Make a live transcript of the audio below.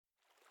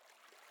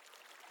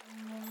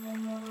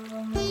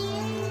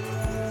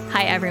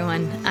Hi,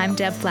 everyone. I'm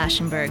Deb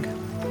Flaschenberg.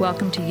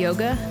 Welcome to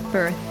Yoga,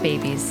 Birth,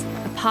 Babies,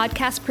 a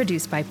podcast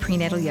produced by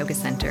Prenatal Yoga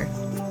Center.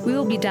 We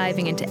will be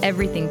diving into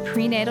everything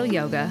prenatal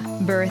yoga,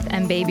 birth,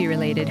 and baby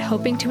related,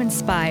 hoping to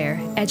inspire,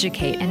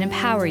 educate, and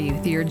empower you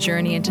through your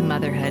journey into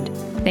motherhood.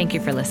 Thank you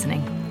for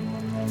listening.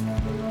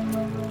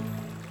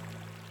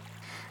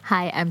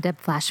 Hi, I'm Deb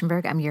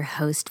Flaschenberg. I'm your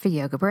host for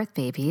Yoga Birth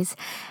Babies.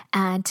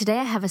 And today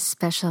I have a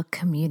special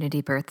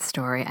community birth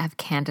story. I have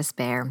Candace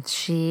Bear.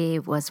 She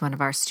was one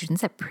of our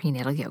students at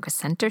Prenatal Yoga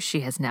Center.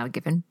 She has now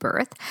given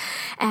birth.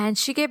 And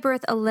she gave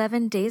birth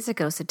 11 days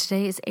ago. So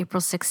today is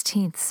April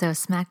 16th. So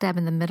smack dab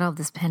in the middle of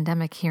this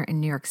pandemic here in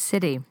New York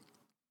City.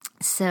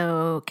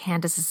 So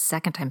Candace is a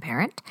second-time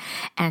parent,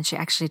 and she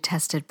actually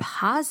tested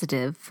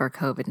positive for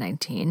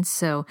COVID-19.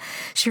 So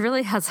she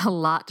really has a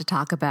lot to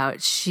talk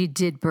about. She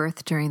did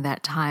birth during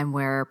that time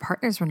where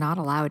partners were not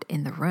allowed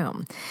in the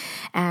room.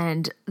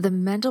 And the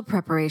mental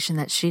preparation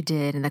that she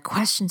did and the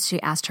questions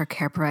she asked her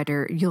care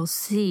provider, you'll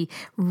see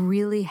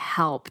really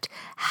helped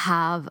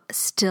have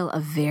still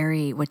a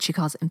very, what she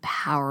calls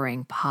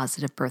empowering,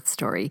 positive birth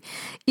story,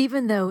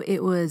 even though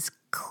it was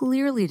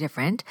clearly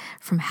different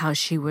from how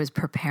she was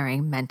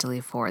preparing mentally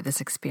for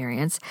this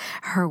experience.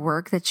 Her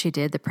work that she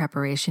did, the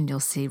preparation you'll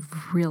see,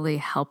 really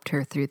helped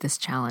her through this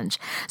challenge.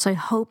 So I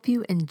hope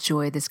you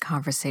enjoy this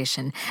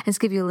conversation. Let's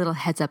give you a little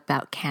heads up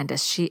about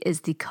Candace. She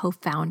is the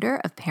co-founder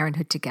of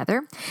Parenthood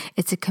Together.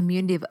 It's a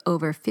community of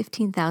over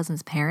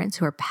 15,000 parents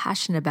who are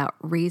passionate about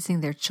raising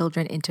their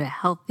children into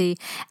healthy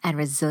and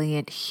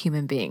resilient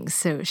human beings.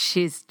 So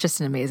she's just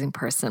an amazing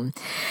person.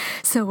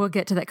 So we'll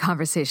get to that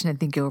conversation. I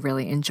think you'll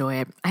really enjoy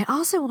it. I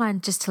also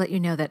want just to let you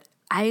know that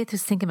I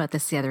was thinking about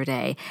this the other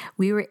day.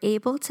 We were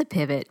able to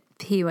pivot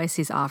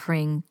PUIC's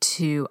offering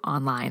to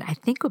online. I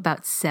think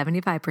about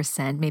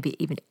 75%, maybe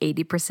even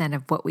 80%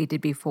 of what we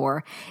did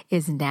before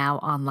is now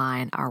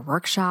online. Our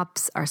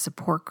workshops, our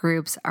support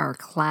groups, our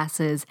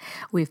classes,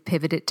 we've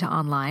pivoted to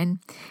online.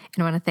 And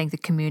I want to thank the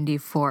community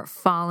for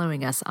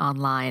following us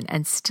online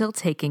and still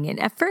taking it.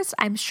 At first,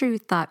 I'm sure you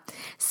thought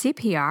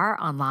CPR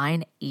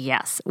online.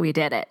 Yes, we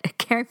did it.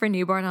 Caring for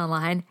newborn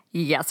online.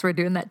 Yes, we're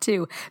doing that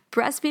too.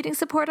 Breastfeeding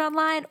support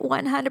online,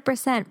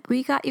 100%.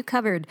 We got you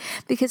covered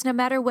because no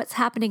matter what's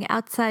happening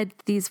outside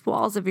these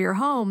walls of your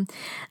home,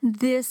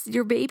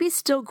 your baby's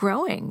still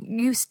growing.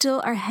 You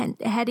still are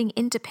heading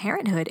into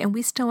parenthood, and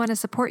we still want to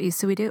support you.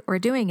 So we're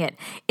doing it.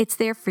 It's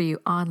there for you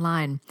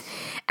online.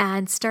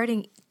 And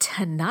starting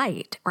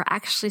tonight, we're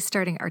actually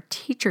starting our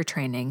teacher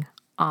training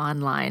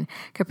online.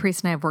 Caprice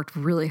and I have worked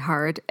really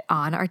hard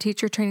on our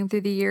teacher training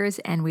through the years,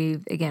 and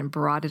we've, again,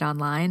 brought it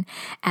online,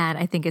 and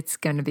I think it's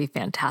going to be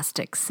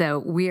fantastic. So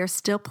we are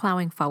still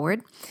plowing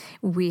forward.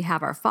 We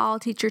have our fall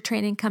teacher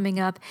training coming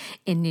up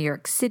in New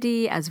York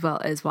City as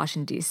well as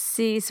Washington,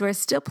 D.C. So we're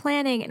still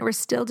planning and we're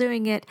still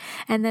doing it.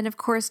 And then, of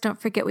course, don't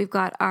forget we've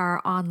got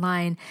our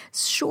online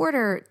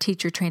shorter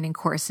teacher training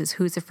courses,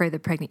 Who's Afraid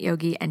of Pregnant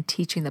Yogi and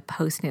Teaching the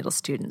Postnatal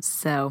Students.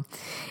 So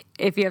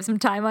if you have some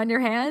time on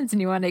your hands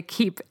and you want to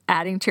keep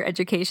adding to your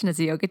education as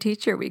a yoga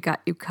teacher, we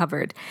got you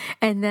covered.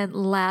 And then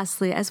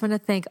lastly, I just want to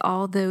thank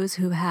all those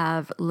who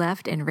have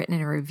left and written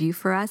in a review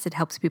for us. It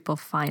helps people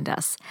find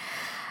us.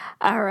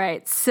 All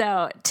right,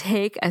 so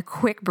take a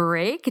quick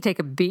break, take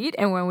a beat,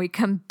 and when we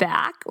come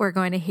back, we're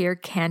going to hear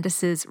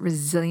Candace's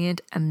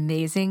resilient,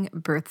 amazing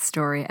birth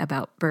story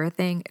about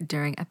birthing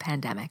during a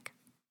pandemic.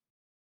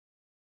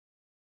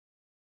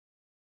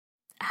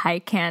 Hi,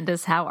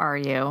 Candace. How are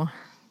you?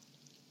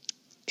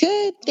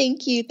 Good.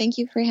 Thank you. Thank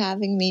you for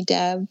having me,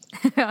 Deb.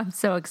 I'm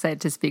so excited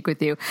to speak with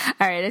you.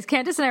 All right. As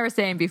Candace and I were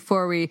saying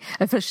before we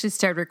officially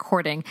started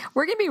recording,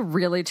 we're going to be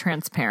really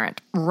transparent.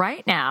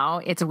 Right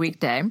now, it's a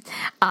weekday.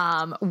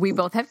 We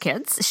both have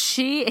kids.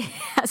 She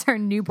has her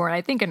newborn,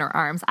 I think, in her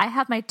arms. I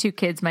have my two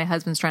kids. My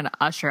husband's trying to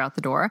usher out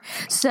the door.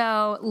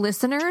 So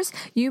listeners,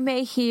 you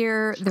may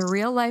hear the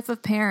real life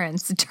of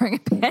parents during a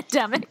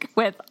pandemic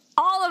with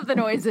all of the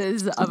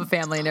noises of a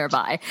family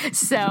nearby.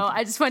 So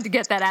I just wanted to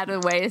get that out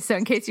of the way. So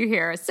in case you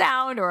hear a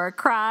sound or a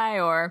cry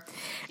or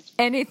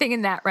anything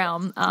in that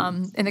realm,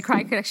 and the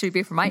cry could actually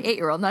be from my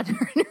 8-year-old, not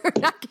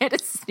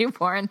Candace's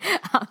newborn.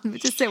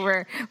 Just so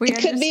we it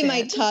could be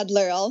my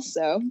toddler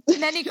also.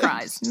 Many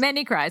cries.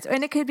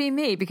 And it could be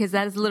me because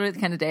that is literally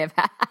the kind of day I've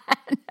had.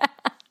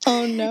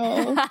 Oh,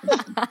 no.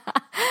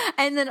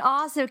 And then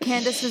also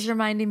Candace was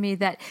reminding me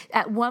that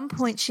at one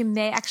point she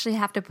may actually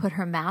have to put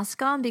her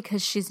mask on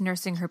because she's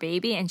nursing her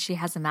baby and she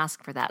has a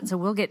mask for that. So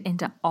we'll get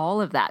into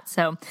all of that.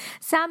 So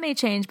sound may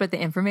change, but the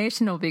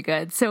information will be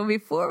good. So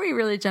before we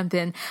really jump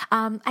in,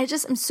 I'm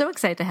so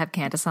excited to have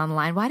Candace on the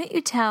line. Why don't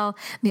you tell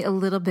me a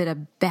little bit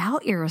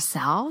about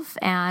yourself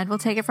and we'll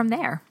take it from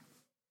there.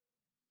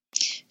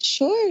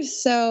 Sure.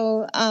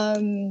 So,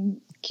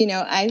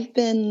 I've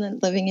been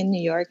living in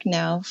New York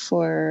now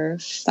for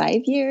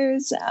 5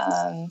 years.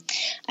 I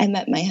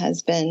met my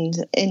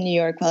husband in New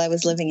York while I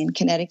was living in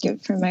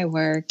Connecticut for my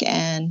work.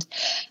 And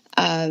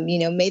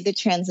made the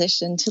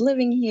transition to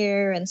living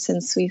here. And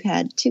since we've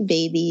had 2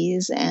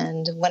 babies,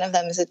 and one of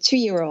them is a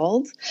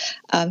 2-year-old,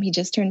 he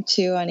just turned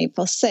 2 on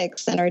April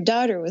 6th, and our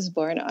daughter was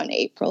born on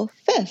April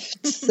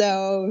 5th.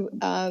 So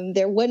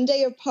they're 1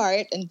 day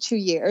apart in 2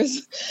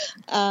 years.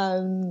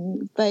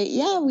 But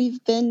yeah,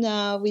 we've been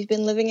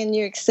living in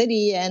New York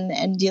City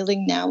and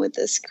dealing now with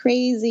this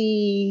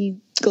crazy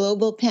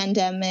global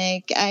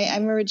pandemic.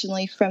 I'm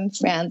originally from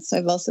France, so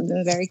I've also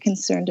been very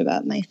concerned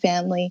about my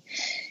family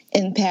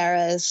in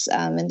Paris,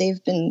 and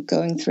they've been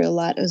going through a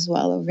lot as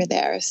well over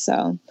there.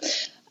 So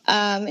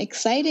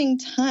exciting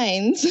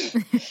times,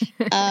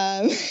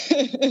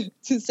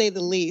 to say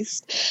the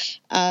least.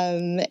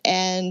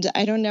 And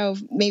I don't know,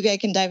 maybe I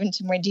can dive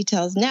into more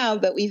details now,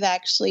 but we've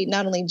actually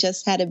not only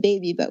just had a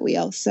baby, but we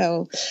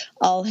also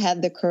all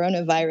had the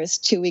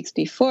coronavirus 2 weeks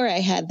before I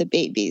had the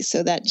baby.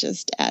 So that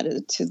just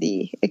added to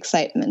the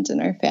excitement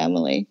in our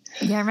family.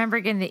 Yeah, I remember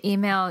getting the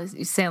email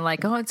saying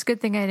like, oh, it's a good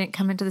thing I didn't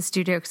come into the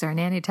studio because our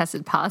nanny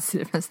tested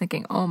positive. I was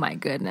thinking, oh my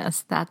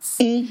goodness, that's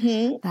a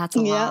lot.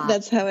 Yeah,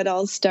 that's how it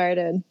all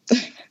started.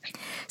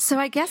 So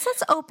I guess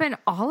let's open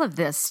all of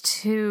this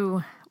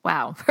to,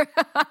 wow.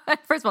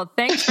 First of all,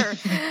 thanks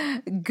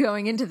for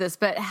going into this,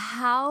 but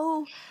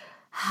how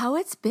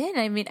it's been.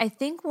 I mean, I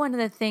think one of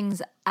the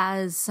things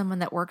as someone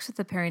that works with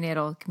the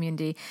perinatal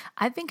community,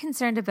 I've been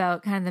concerned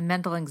about kind of the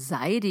mental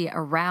anxiety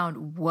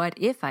around what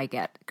if I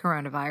get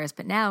coronavirus,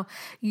 but now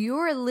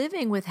you're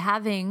living with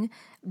having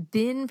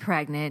been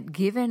pregnant,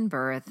 given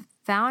birth,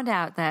 found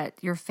out that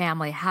your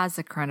family has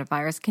the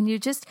coronavirus. Can you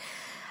just,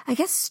 I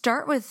guess,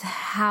 start with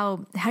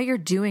how you're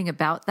doing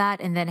about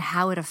that, and then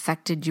how it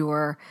affected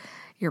your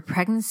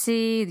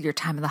pregnancy, your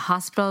time in the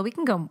hospital? We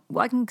can go.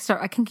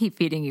 I can keep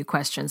feeding you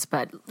questions,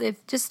 but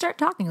just start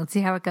talking. Let's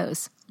see how it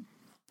goes.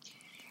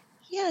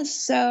 Yeah.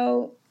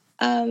 So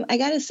I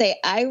got to say,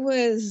 I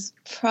was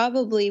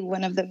probably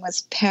one of the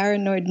most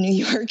paranoid New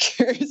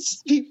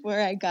Yorkers before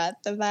I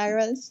got the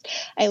virus.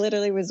 I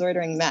literally was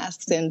ordering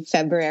masks in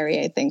February,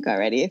 I think,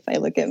 already, if I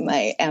look at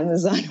my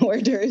Amazon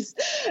orders.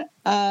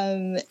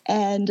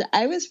 And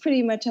I was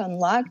pretty much on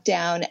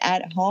lockdown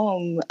at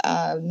home,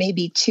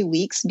 maybe 2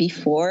 weeks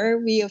before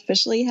we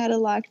officially had a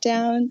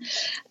lockdown.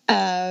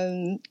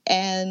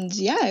 And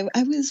yeah,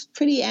 I was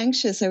pretty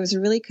anxious. I was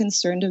really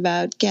concerned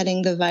about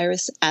getting the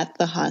virus at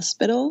the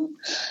hospital.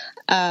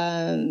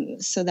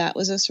 So that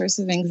was a source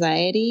of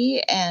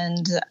anxiety.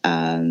 And,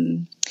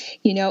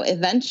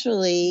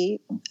 eventually,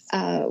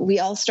 we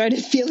all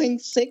started feeling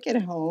sick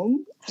at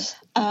home.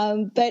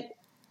 But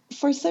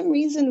for some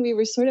reason, we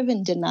were sort of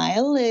in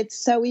denial.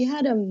 So we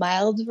had a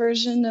mild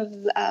version of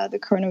the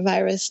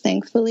coronavirus,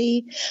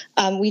 thankfully.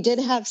 We did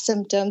have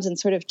symptoms and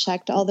sort of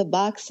checked all the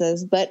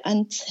boxes. But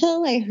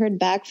until I heard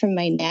back from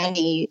my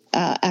nanny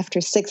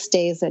after 6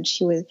 days that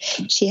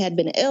she had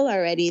been ill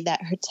already,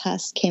 that her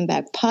test came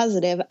back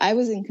positive, I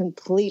was in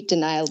complete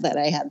denial that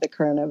I had the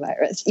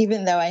coronavirus,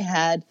 even though I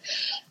had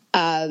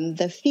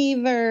the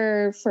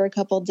fever for a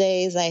couple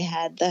days. I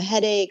had the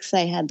headaches.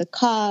 I had the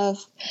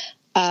cough.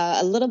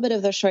 A little bit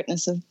of the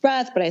shortness of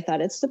breath, but I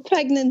thought it's the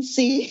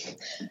pregnancy.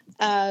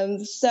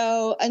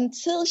 So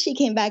until she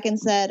came back and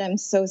said, I'm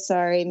so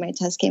sorry, my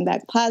test came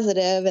back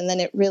positive, and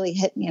then it really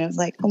hit me. I was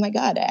like, oh my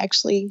God, I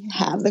actually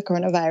have the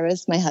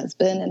coronavirus. My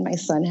husband and my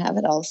son have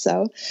it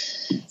also.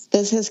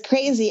 This is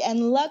crazy.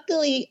 And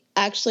luckily,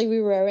 actually, we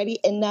were already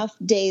enough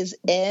days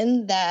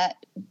in that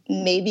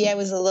maybe I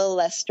was a little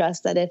less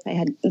stressed than if I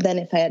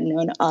had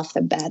known off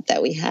the bat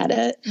that we had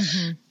it.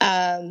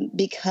 Mm-hmm.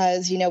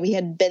 Because, we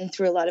had been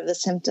through a lot of the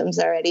symptoms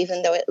already,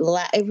 even though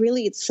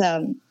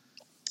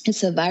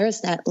it's a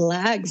virus that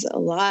lags a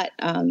lot.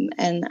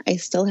 And I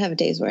still have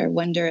days where I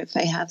wonder if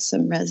I have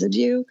some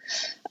residue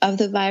of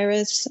the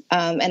virus.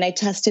 And I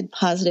tested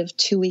positive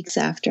 2 weeks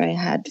after I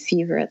had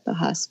fever at the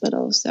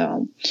hospital.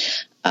 So,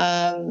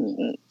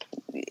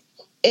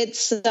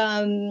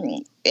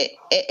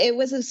 it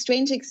was a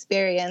strange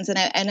experience,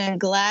 and I'm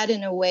glad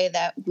in a way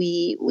that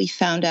we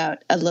found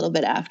out a little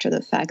bit after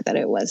the fact that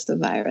it was the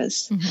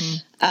virus.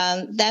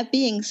 Mm-hmm. That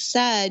being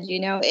said,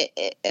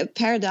 it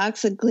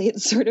paradoxically, it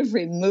sort of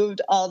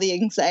removed all the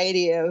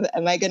anxiety of,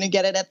 am I going to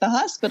get it at the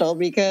hospital?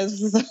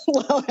 Because,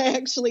 well, I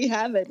actually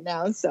have it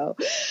now. So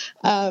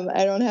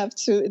I don't have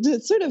to,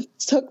 it sort of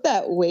took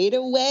that weight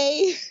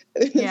away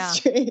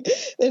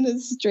in a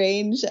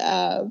strange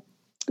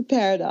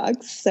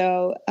paradox.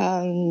 So,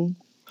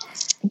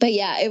 but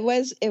yeah, it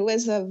was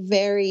a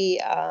very,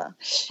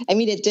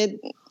 it did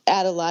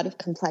add a lot of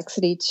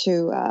complexity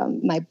to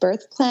my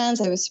birth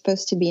plans. I was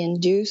supposed to be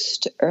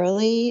induced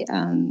early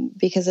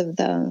because of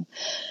the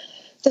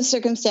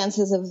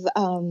circumstances of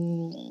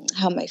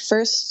how my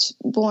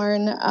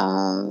firstborn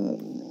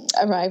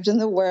arrived in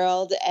the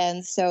world.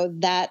 And so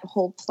that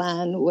whole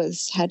plan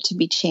had to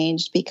be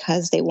changed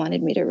because they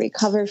wanted me to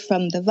recover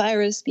from the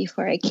virus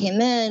before I came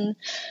in.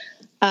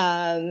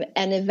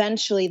 And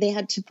eventually they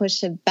had to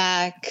push it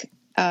back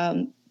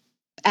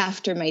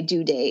after my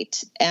due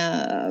date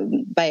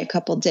by a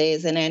couple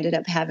days, and I ended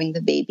up having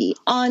the baby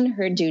on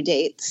her due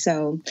date.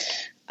 So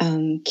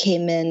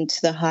came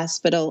into the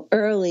hospital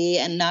early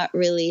and not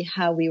really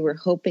how we were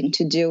hoping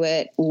to do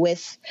it,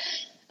 with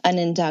an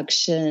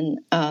induction,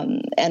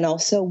 and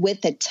also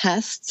with a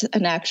test,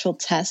 an actual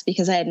test,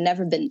 because I had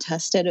never been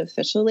tested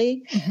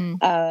officially,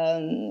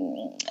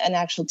 an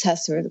actual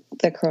test for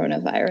the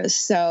coronavirus.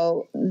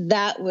 So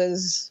that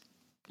was,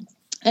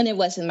 and it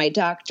wasn't my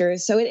doctor.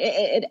 So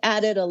it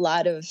added a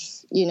lot of,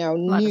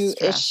 new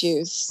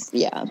issues, to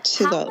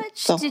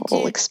the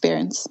whole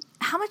experience.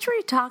 How much were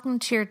you talking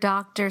to your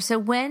doctor?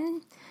 So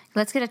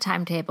let's get a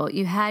timetable.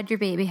 You had your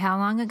baby how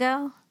long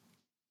ago?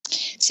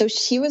 So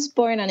she was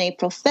born on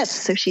April 5th,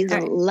 so she's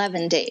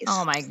 11 days.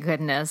 Oh, my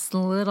goodness.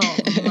 Little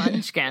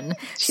munchkin.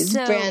 She's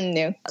brand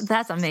new.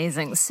 That's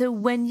amazing. So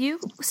when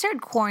you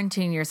started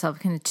quarantining yourself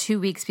kind of 2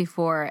 weeks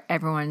before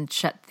everyone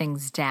shut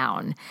things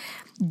down,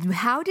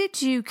 how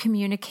did you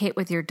communicate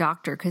with your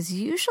doctor? Because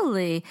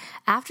usually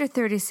after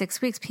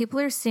 36 weeks, people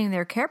are seeing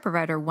their care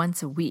provider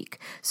once a week.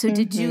 So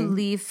did you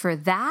leave for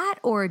that,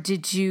 or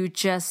did you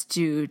just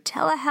do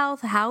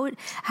telehealth?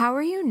 How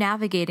are you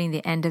navigating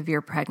the end of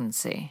your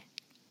pregnancy?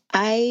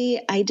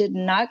 I did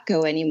not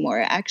go anymore.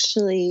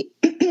 Actually,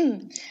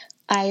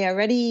 I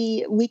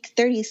already, week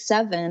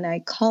 37, I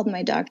called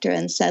my doctor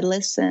and said,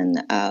 listen,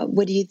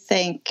 what do you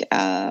think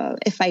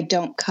if I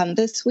don't come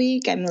this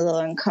week? I'm a little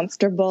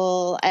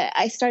uncomfortable.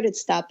 I started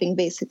stopping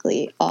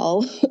basically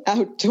all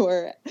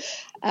outdoor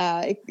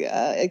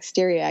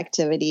exterior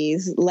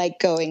activities, like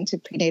going to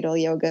prenatal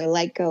yoga,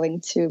 like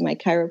going to my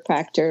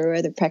chiropractor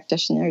or the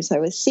practitioners I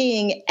was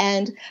seeing.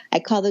 And I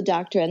called the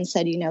doctor and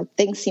said,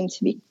 things seem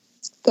to be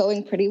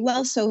going pretty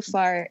well so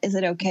far. Is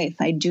it okay if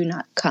I do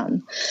not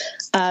come?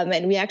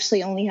 And we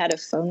actually only had a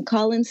phone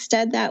call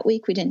instead that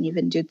week. We didn't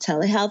even do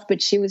telehealth,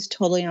 but she was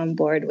totally on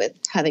board with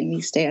having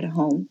me stay at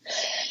home.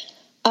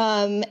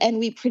 And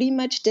we pretty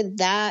much did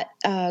that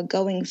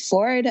going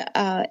forward,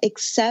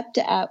 except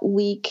at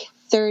week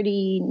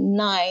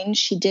 39,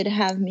 she did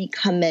have me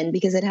come in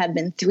because it had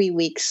been 3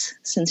 weeks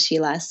since she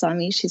last saw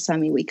me. She saw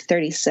me week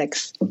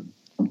 36.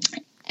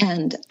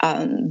 And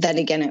then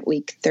again at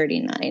week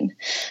 39.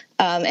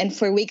 And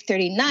for week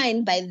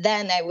 39, by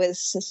then I was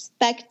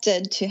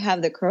suspected to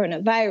have the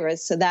coronavirus.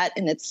 So that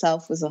in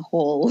itself was a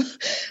whole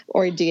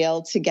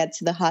ordeal to get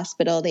to the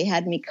hospital. They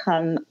had me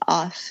come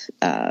off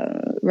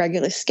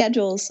regular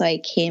schedule. So I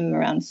came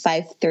around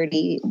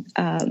 5:30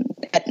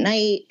 at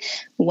night.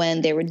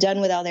 When they were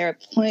done with all their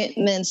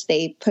appointments,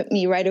 they put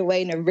me right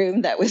away in a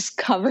room that was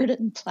covered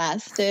in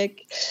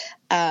plastic.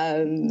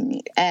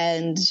 And,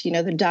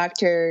 the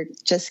doctor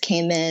just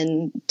came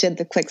in, did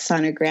the quick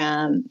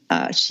sonogram.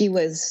 She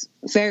was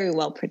very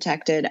well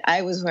protected.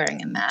 I was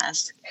wearing a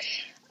mask.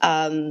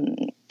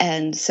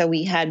 And so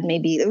we had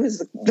it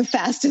was the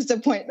fastest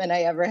appointment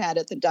I ever had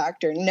at the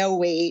doctor. No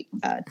wait,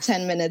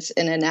 10 minutes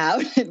in and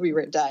out, and we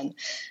were done.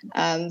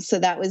 So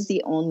that was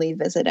the only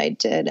visit I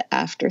did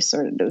after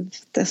sort of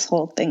this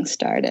whole thing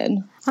started.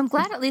 I'm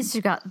glad at least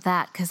you got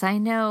that, because I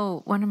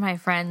know one of my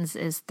friends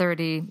is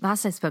 30.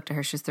 Last I spoke to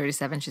her, she was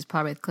 37. She's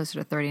probably closer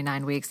to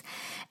 39 weeks.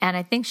 And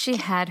I think she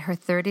had her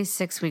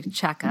 36-week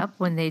checkup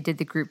when they did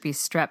the Group B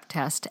strep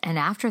test. And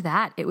after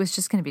that, it was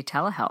just going to be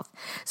telehealth.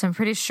 So I'm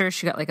pretty sure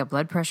she got like a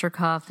blood pressure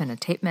cuff and a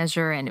tape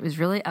measure, and it was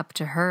really up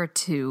to her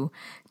to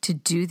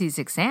do these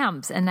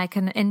exams.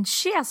 And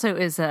she also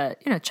is a,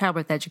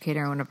 childbirth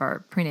educator and one of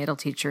our prenatal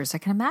teachers. I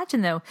can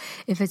imagine though,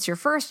 if it's your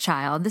first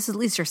child, this is at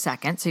least your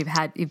second. So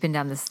you've been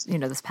down this,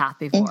 this path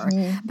before,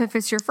 but if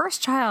it's your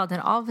first child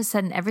and all of a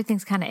sudden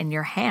everything's kind of in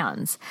your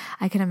hands,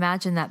 I can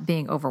imagine that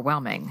being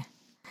overwhelming.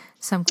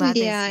 So I'm glad.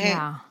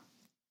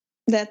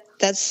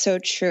 That's so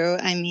true.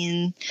 I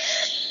mean,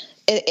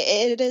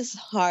 it is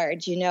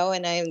hard,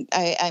 and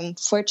I'm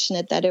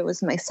fortunate that it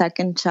was my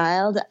second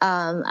child.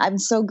 I'm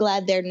so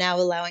glad they're now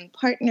allowing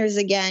partners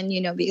again,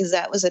 because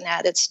that was an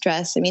added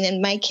stress. I mean,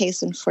 in my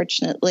case,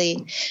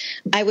 unfortunately,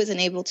 I wasn't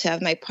able to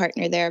have my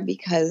partner there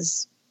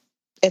because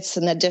it's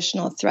an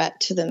additional threat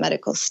to the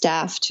medical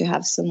staff to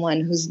have someone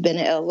who's been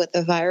ill with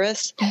the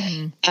virus,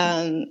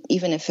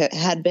 even if it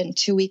had been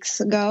 2 weeks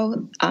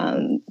ago.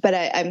 But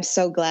I'm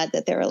so glad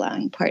that they're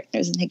allowing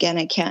partners. And again,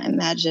 I can't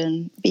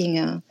imagine being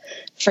a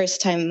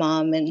first-time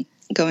mom and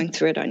going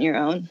through it on your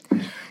own.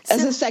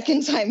 As a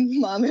second-time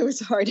mom, it was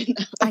hard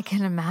enough. I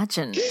can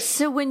imagine.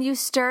 So when you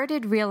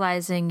started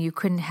realizing you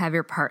couldn't have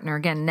your partner,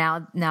 again,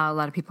 now a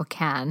lot of people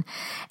can,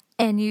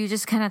 and you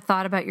just kind of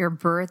thought about your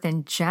birth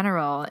in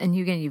general, and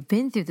you've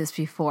been through this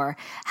before,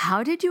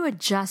 how did you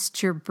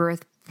adjust your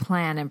birth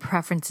plan and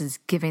preferences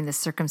given the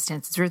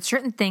circumstances? Were there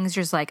certain things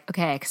you're just like,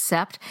 okay, I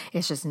accept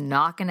it's just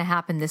not going to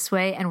happen this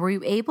way? And were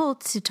you able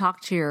to talk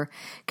to your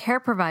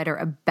care provider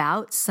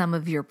about some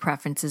of your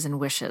preferences and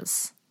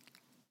wishes?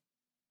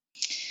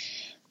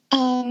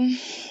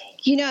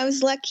 I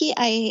was lucky.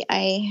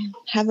 I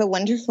have a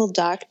wonderful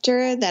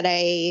doctor that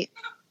I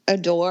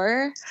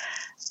adore.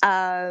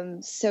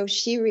 So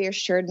she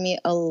reassured me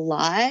a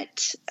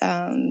lot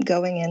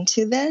going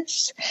into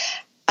this.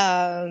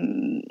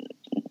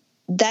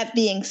 that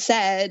being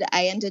said,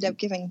 I ended up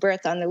giving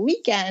birth on the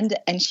weekend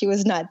and she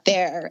was not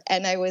there.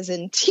 And I was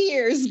in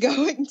tears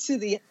going to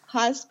the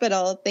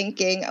hospital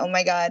thinking, oh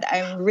my God,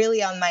 I'm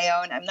really on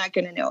my own. I'm not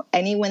going to know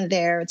anyone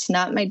there. It's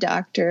not my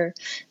doctor.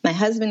 My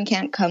husband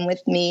can't come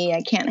with me.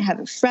 I can't have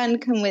a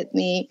friend come with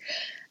me.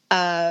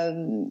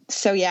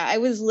 So yeah, I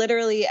was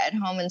literally at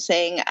home and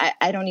saying,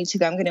 I don't need to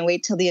go. I'm going to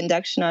wait till the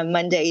induction on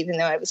Monday, even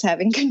though I was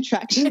having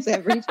contractions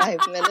every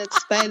 5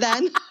 minutes by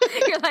then.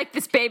 You're like,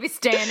 this baby's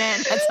staying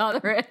in. That's all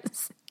there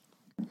is.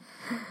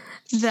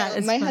 That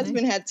is my funny.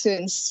 husband had to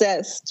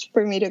insist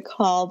for me to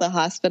call the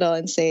hospital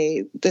and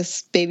say,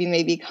 this baby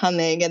may be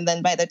coming. And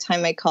then by the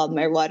time I called,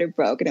 my water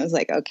broke and I was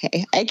like,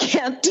 okay, I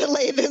can't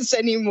delay this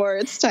anymore.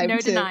 It's time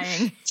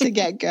to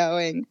get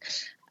going.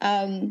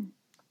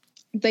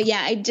 But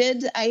yeah,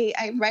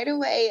 I right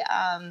away,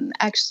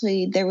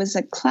 actually, there was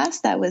a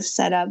class that was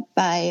set up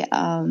by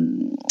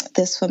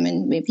this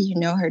woman, maybe you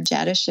know her,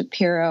 Jada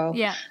Shapiro.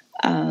 Yeah.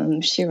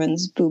 She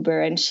runs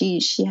Boober, and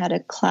she had a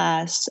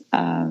class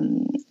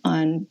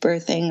on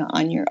birthing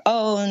on your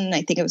own.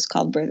 I think it was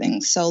called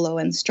Birthing Solo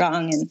and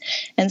Strong.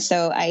 And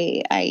so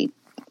I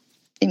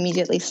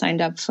immediately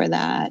signed up for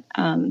that.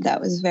 That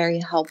was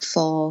very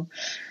helpful.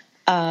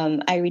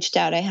 I reached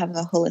out. I have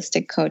a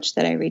holistic coach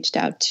that I reached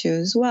out to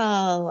as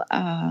well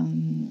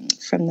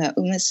from the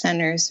UMA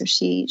Center. So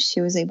she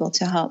was able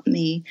to help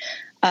me.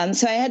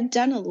 So I had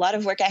done a lot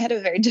of work. I had a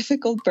very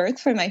difficult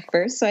birth for my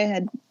first. So I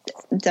had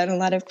done a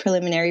lot of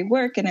preliminary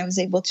work, and I was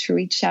able to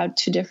reach out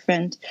to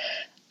different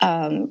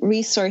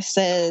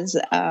resources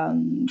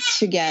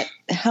to get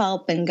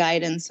help and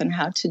guidance on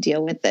how to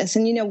deal with this.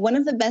 And, one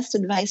of the best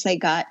advice I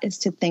got is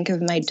to think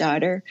of my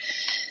daughter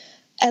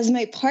as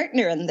my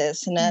partner in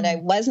this, and that I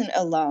wasn't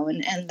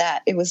alone, and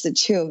that it was the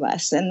two of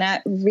us. And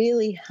that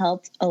really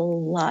helped a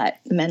lot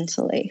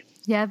mentally.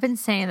 Yeah, I've been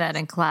saying that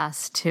in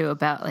class too,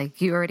 about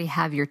like you already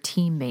have your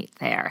teammate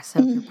there. So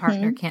if your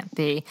partner can't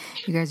be,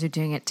 you guys are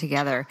doing it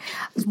together.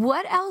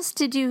 What else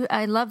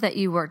I love that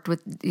you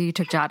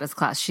took Jada's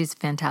class. She's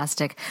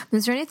fantastic.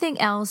 Was there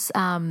anything else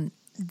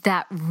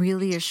that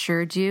really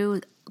assured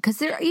you?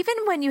 Because even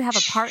when you have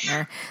a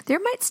partner, there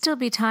might still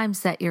be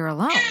times that you're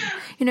alone.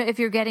 If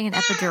you're getting an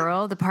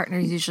epidural, the partner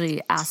is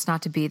usually asked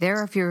not to be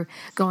there. If you're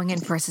going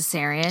in for a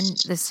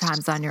cesarean, this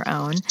time's on your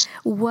own.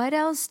 What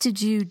else did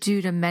you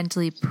do to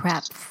mentally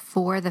prep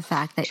for the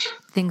fact that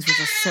things were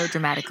just so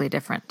dramatically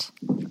different?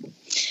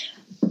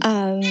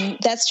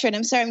 That's true. And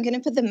I'm sorry, I'm going to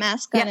put the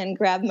mask on and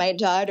grab my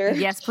daughter.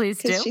 Yes, please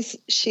do.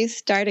 She's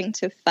starting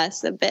to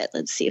fuss a bit.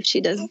 Let's see if she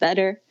does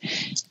better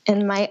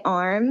in my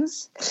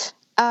arms.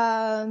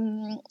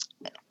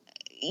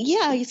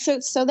 Yeah,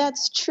 so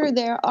that's true.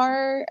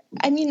 I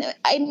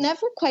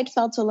never quite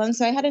felt alone.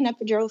 So I had an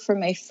epidural for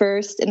my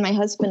first, and my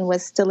husband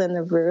was still in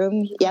the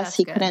room. Yes,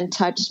 he couldn't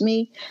touch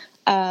me,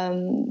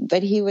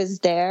 but he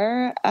was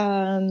there.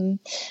 I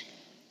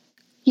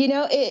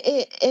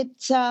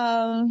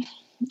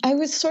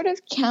was sort of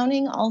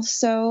counting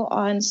also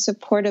on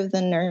support of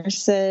the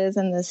nurses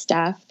and the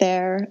staff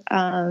there.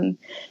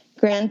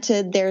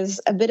 Granted, there's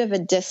a bit of a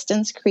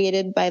distance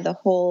created by the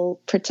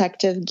whole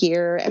protective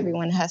gear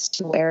everyone has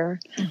to wear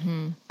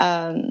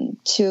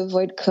to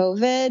avoid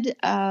COVID.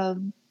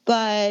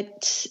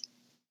 But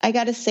I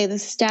got to say, the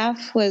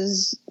staff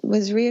was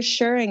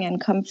reassuring and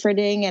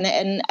comforting,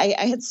 and I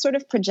had sort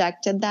of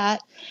projected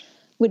that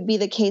would be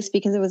the case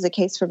because it was the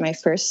case for my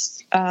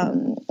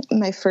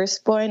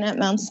firstborn at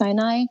Mount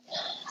Sinai.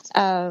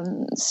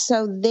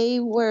 So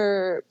they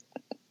were.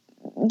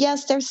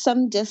 Yes, there's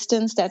some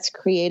distance that's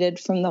created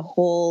from the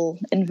whole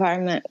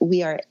environment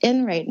we are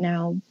in right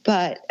now.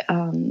 But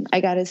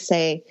I got to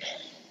say,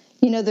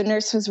 the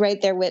nurse was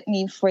right there with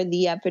me for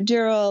the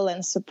epidural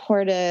and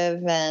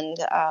supportive, and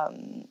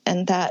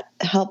that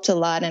helped a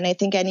lot. And I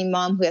think any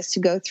mom who has to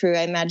go through,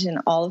 I imagine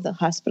all of the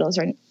hospitals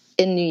are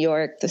in New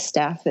York. The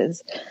staff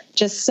is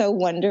just so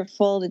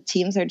wonderful. The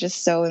teams are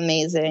just so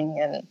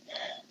amazing.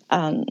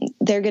 And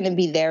they're going to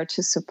be there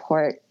to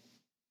support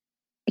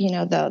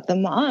the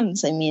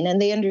moms,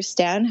 and they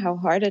understand how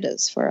hard it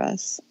is for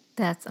us.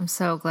 I'm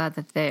so glad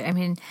that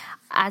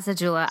as a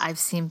doula, I've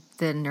seen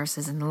the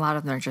nurses, and a lot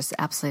of them are just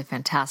absolutely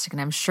fantastic.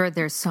 And I'm sure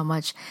there's so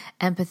much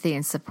empathy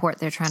and support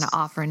they're trying to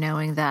offer,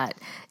 knowing that,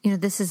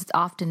 this is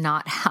often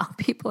not how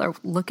people are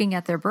looking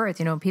at their birth.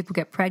 When people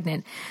get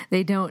pregnant,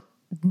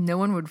 no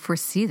one would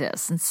foresee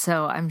this. And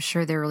so I'm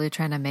sure they're really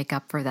trying to make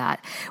up for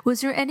that.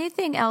 Was there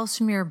anything else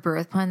from your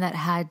birth plan that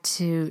had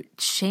to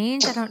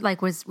change?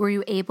 Were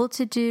you able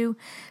to do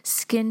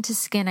skin to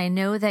skin? I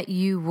know that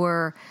you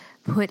were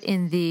put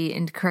in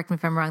and correct me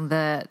if I'm wrong,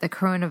 the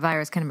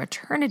coronavirus kind of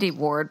maternity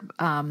ward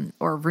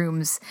or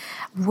rooms.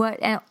 What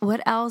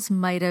else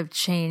might have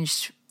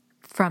changed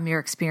from your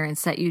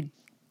experience that you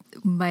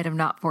might have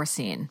not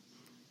foreseen?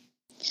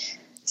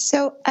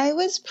 So I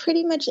was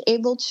pretty much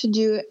able to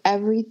do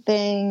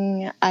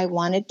everything I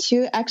wanted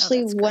to.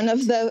 Actually, one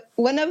of the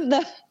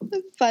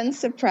fun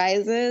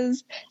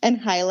surprises and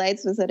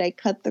highlights was that I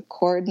cut the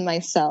cord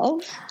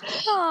myself.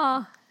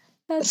 Oh,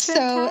 that's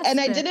fantastic. And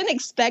I didn't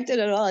expect it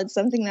at all. It's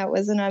something that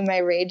wasn't on my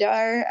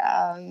radar.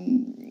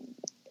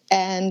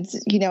 And,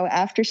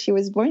 after she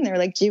was born, they were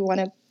like, do you want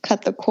to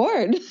cut the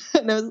cord?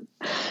 And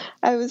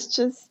I was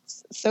just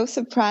so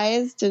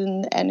surprised,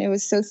 and it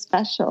was so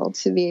special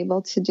to be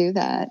able to do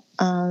that.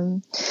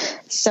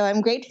 So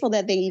I'm grateful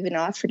that they even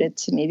offered it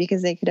to me,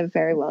 because they could have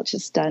very well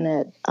just done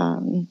it.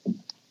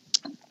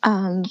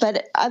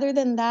 But other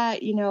than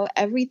that,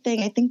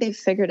 everything, I think they've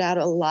figured out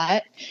a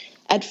lot.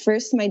 At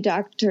first, my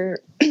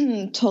doctor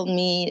told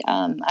me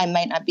I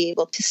might not be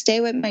able to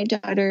stay with my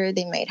daughter.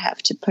 They might have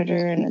to put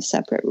her in a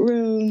separate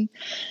room.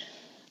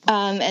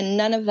 And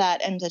none of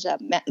that ended up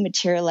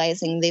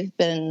materializing. They've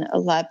been a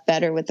lot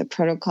better with the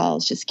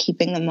protocols, just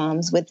keeping the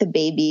moms with the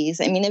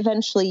babies. I mean,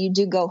 eventually you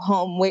do go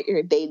home with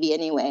your baby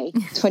anyway,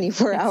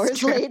 24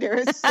 hours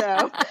later.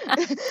 So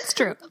it's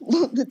true.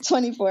 The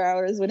 24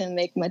 hours wouldn't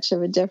make much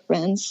of a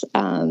difference.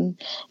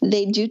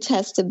 They do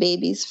test the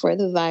babies for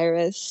the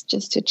virus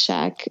just to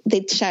check.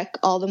 They check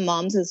all the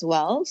moms as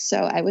well. So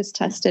I was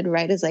tested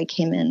right as I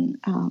came in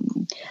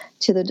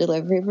to the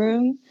delivery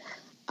room.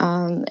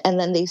 And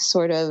then they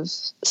sort of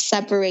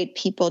separate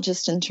people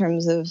just in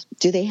terms of,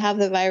 do they have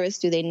the virus,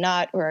 do they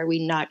not, or are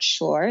we not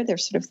sure?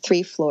 There's sort of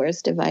 3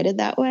 floors divided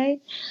that way.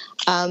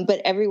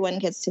 But everyone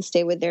gets to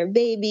stay with their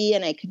baby,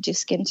 and I could do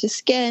skin to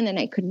skin, and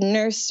I could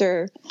nurse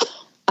her.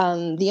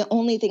 The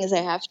only thing is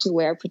I have to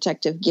wear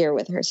protective gear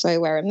with her. So I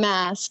wear a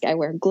mask, I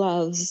wear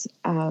gloves,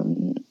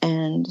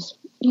 and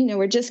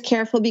we're just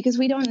careful because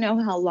we don't know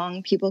how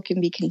long people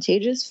can be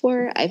contagious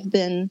for. I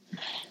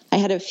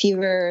had a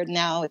fever.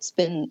 Now it's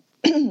been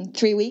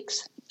 3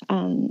 weeks.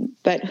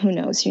 But who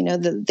knows?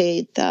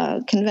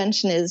 The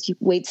convention is you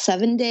wait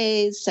 7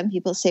 days. Some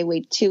people say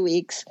wait 2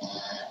 weeks.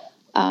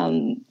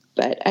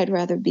 But I'd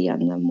rather be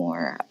on the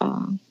more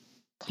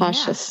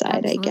cautious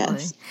side, absolutely. I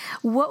guess.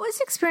 What was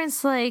the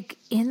experience like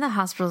in the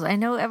hospitals? I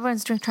know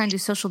everyone's trying to do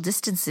social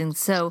distancing.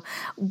 So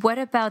what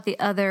about the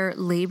other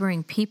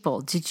laboring people?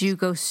 Did you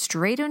go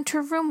straight into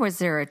a room? Was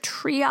there a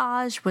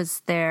triage?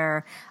 Was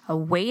there a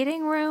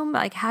waiting room?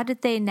 Like, how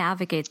did they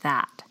navigate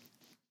that?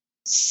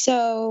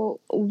 So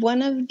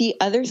one of the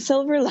other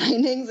silver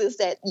linings is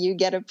that you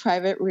get a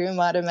private room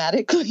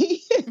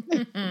automatically.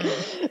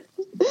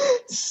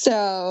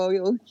 So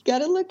you got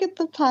to look at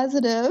the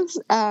positives.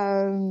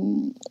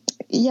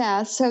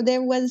 So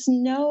there was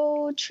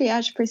no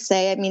triage per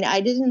se. I mean,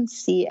 I didn't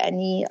see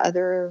any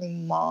other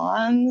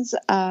moms.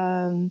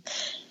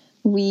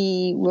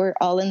 We were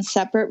all in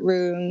separate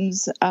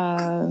rooms.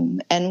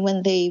 And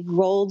when they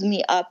rolled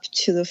me up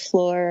to the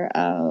floor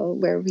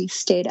where we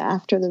stayed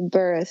after the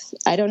birth,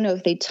 I don't know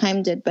if they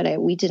timed it,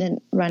 but we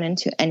didn't run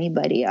into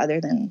anybody other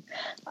than,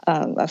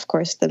 of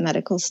course, the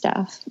medical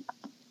staff.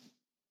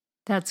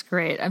 That's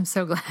great. I'm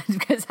so glad,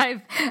 because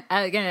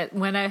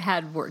when I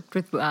had worked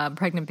with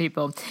pregnant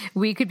people,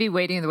 we could be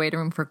waiting in the waiting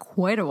room for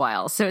quite a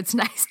while. So it's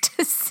nice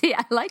to see.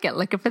 I like it,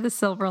 looking for the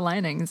silver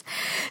linings.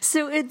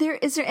 So is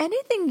there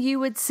anything you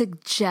would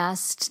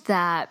suggest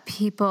that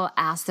people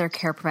ask their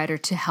care provider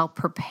to help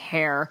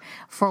prepare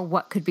for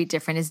what could be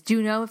different? Do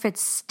you know if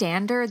it's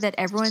standard that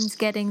everyone's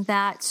getting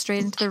that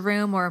straight into the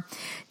room? Or,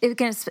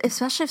 again,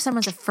 especially if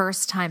someone's a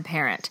first-time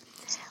parent,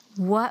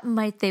 what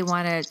might they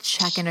want to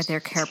check in with their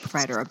care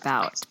provider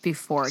about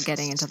before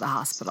getting into the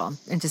hospital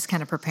and just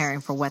kind of preparing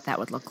for what that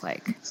would look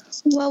like?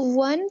 Well,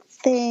 one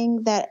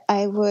thing that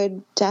I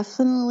would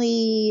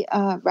definitely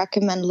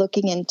recommend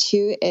looking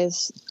into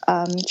is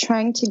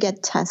trying to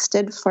get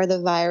tested for the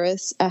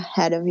virus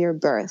ahead of your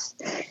birth.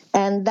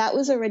 And that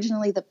was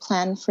originally the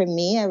plan for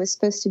me. I was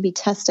supposed to be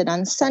tested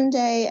on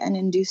Sunday and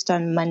induced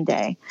on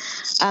Monday.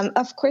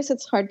 Of course,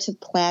 it's hard to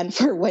plan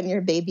for when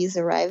your baby's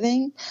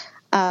arriving.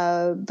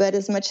 But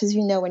as much as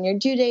you know when your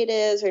due date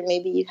is, or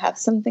maybe you have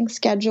something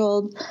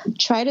scheduled,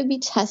 try to be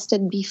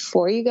tested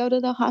before you go to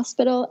the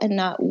hospital and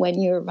not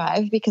when you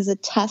arrive, because a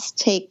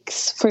test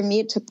for me,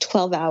 it took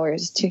 12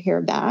 hours to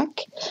hear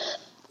back,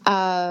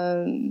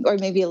 or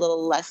maybe a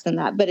little less than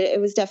that, but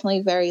it was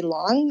definitely very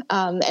long.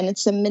 And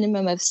it's a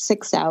minimum of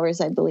 6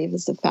 hours, I believe,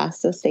 is the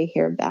fastest they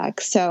hear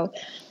back. So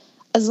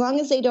as long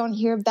as they don't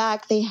hear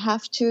back, they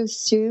have to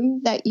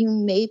assume that you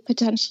may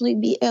potentially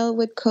be ill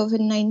with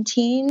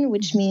COVID-19,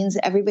 which means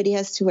everybody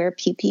has to wear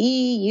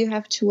PPE. You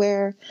have to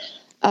wear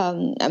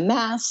a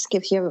mask.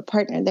 If you have a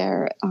partner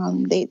there,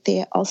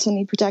 they also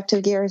need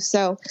protective gear.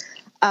 So,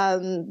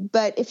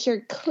 but if you're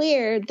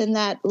cleared, then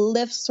that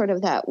lifts sort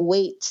of that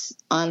weight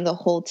on the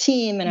whole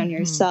team and on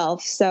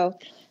yourself. So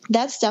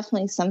that's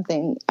definitely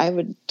something I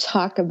would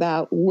talk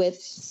about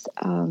with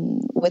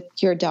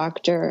your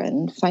doctor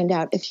and find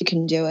out if you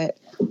can do it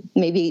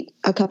maybe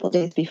a couple of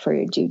days before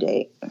your due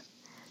date.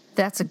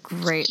 That's a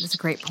great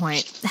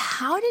point.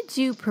 How did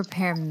you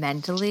prepare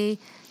mentally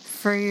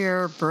for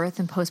your birth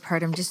and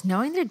postpartum, just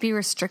knowing there'd be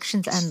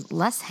restrictions and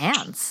less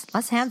hands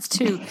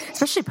to,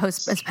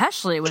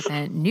 especially with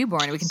a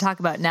newborn? We can talk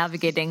about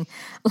navigating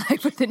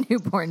life with a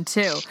newborn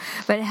too.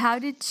 But how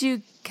did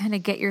you kind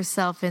of get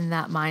yourself in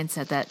that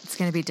mindset that it's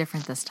going to be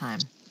different this time?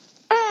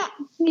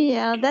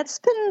 Yeah, that's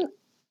been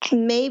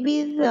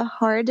maybe the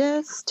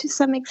hardest to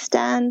some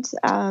extent.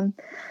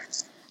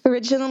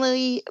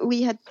 Originally,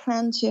 we had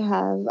planned to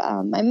have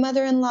my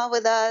mother-in-law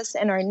with us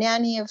and our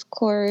nanny, of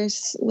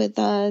course, with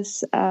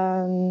us.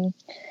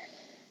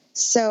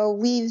 So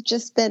we've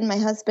just been my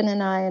husband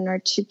and I and our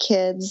 2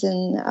 kids,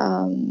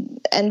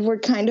 and we're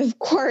kind of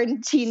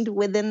quarantined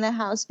within the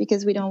house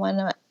because we don't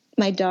want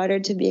my daughter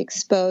to be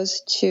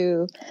exposed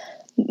to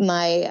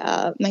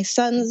my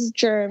son's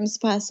germs,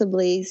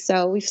 possibly.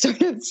 So we've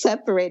sort of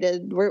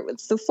separated.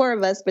 It's the 4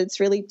 of us, but it's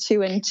really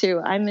 2 and 2.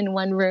 I'm in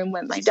one room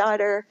with my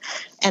daughter,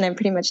 and I'm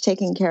pretty much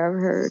taking care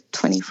of her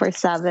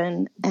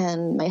 24/7.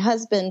 And my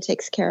husband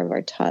takes care of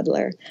our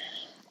toddler.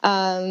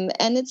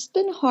 And it's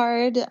been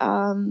hard.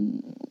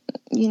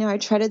 I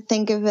try to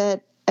think of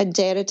it a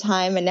day at a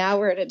time, an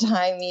hour at a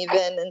time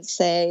even, and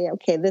say,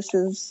 okay, this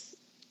is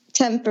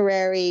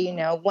temporary.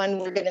 When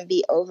we're going to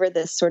be over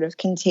this sort of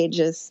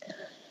contagious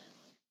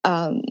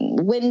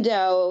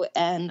window,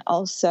 and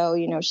also,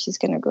 she's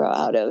going to grow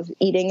out of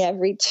eating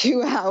every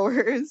 2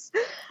 hours.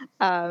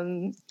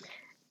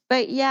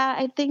 But yeah,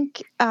 I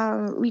think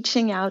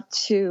reaching out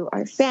to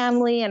our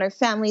family, and our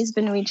family's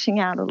been reaching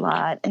out a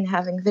lot and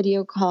having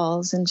video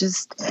calls and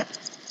just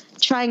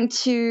trying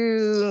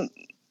to,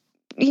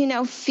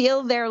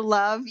 feel their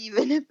love,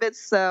 even if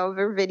it's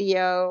over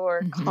video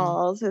or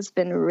calls, has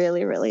been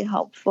really, really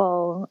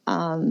helpful.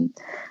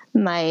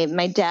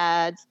 My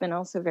dad's been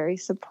also very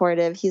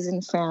supportive. He's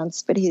in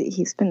France, but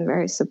he's been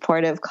very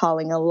supportive,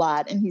 calling a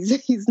lot, and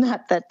he's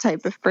not that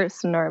type of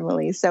person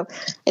normally. So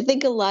I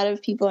think a lot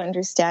of people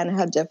understand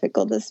how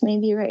difficult this may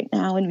be right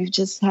now, and we've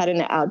just had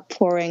an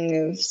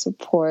outpouring of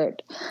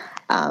support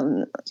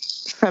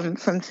from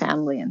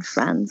family and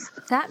friends.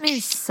 That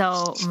means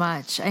so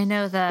much. I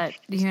know that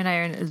you and I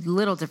are a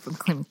little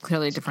different,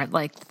 clearly different,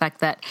 like the fact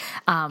that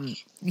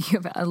you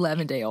have an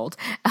 11-day-old.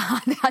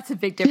 That's a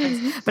big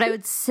difference. But I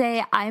would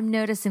say I'm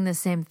noticing the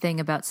same thing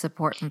about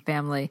support from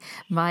family.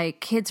 My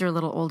kids are a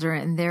little older,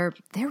 and they're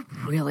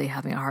really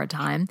having a hard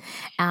time.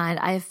 And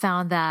I have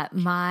found that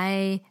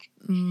my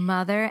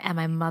mother and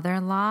my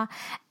mother-in-law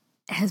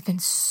has been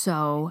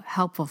so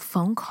helpful.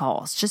 Phone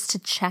calls just to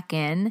check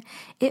in.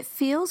 It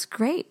feels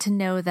great to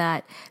know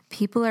that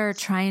people are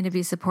trying to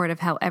be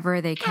supportive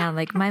however they can.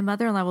 Like my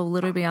mother-in-law will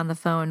literally be on the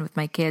phone with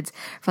my kids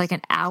for like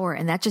an hour,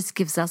 and that just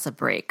gives us a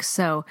break.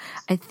 So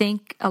I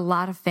think a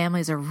lot of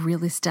families are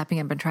really stepping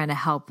up and trying to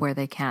help where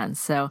they can.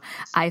 So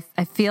I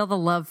feel the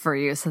love for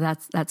you. So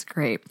that's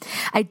great.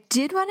 I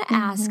did want to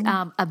ask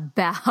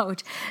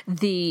about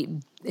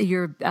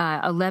your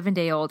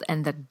 11-day-old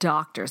and the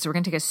doctor. So we're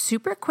going to take a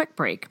super quick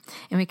break.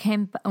 And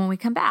when we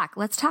come back,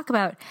 let's talk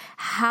about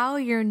how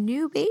your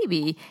new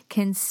baby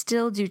can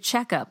still do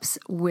checkups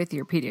with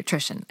your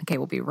pediatrician. Okay,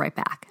 we'll be right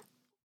back.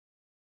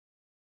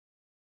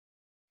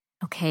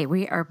 Okay,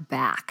 we are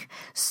back.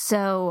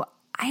 So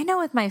I know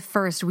with my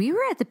first, we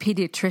were at the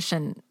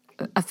pediatrician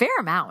a fair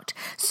amount.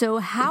 So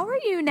how are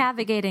you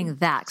navigating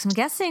that? Because I'm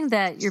guessing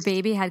that your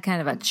baby had kind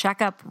of a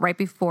checkup right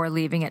before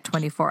leaving at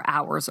 24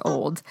 hours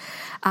old.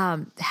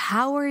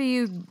 How are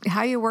you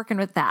working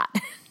with that?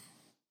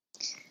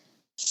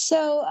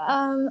 So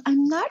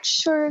I'm not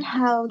sure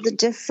how the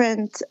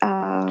different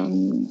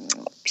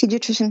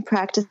pediatrician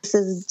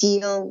practices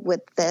deal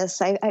with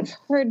this. I've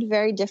heard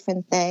very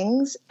different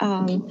things.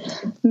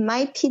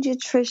 My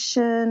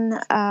pediatrician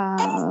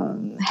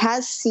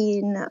has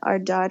seen our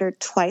daughter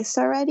twice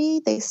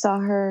already. They saw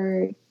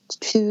her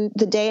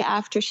the day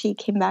after she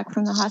came back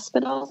from the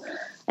hospital,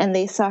 and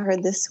they saw her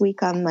this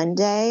week on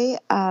Monday.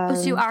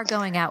 So you are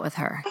going out with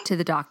her to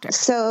the doctor.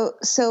 So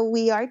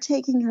we are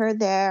taking her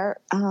there.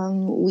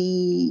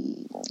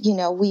 We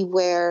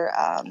wear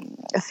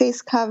a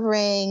face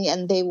covering,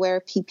 and they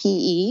wear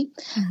PPE.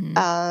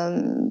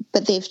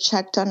 But they've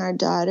checked on our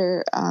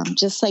daughter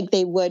just like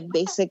they would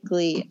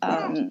basically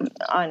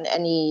on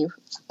any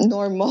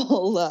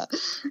normal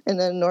in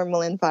a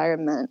normal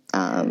environment.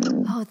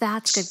 Oh,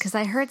 that's good, because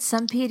I heard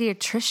some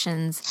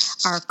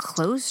pediatricians are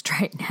closed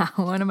right now.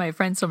 One of my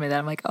friends told me that.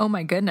 I'm like, oh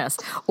my goodness.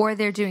 Or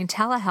they're doing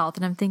telehealth,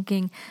 and I'm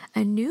thinking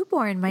a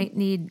newborn might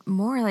need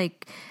more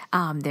like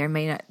there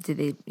may not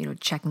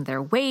checking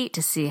their weight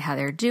to see how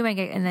they're doing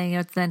it, and then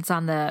then it's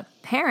on the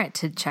parent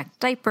to check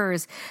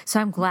diapers. So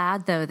I'm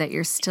glad though that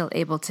you're still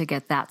able to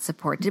get that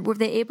support. Were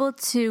they able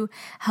to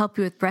help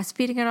you with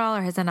breastfeeding at all,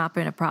 or has that not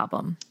been a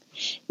problem?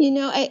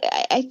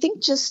 I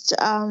think just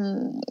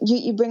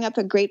you bring up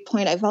a great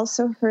point. I've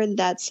also heard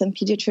that some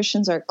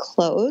pediatricians are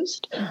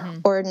closed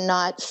or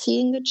not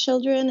seeing the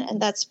children,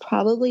 and that's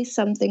probably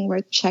something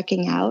worth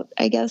checking out,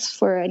 I guess,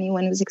 for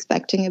anyone who's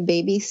expecting a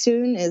baby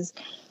soon is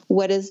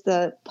what is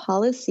the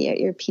policy at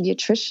your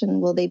pediatrician?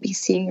 Will they be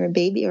seeing your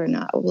baby or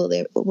not? Will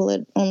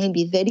it only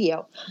be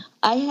video?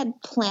 I had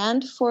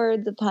planned for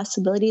the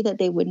possibility that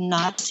they would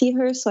not see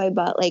her, so I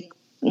bought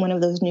one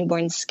of those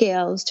newborn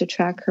scales to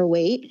track her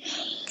weight.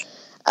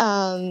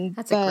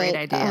 That's a great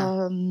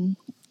idea.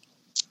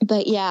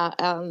 But yeah,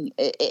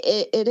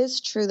 it is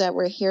true that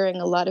we're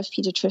hearing a lot of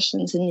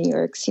pediatricians in New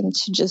York seem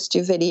to just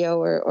do video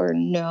or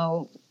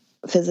no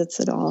visits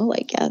at all,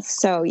 I guess.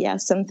 So yeah,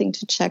 something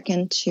to check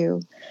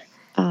into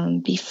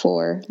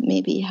before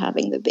maybe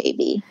having the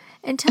baby.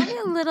 And tell me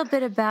a little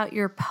bit about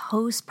your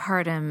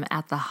postpartum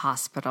at the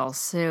hospital.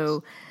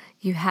 So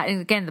you had,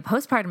 and again, the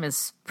postpartum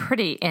is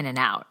pretty in and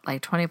out,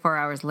 like 24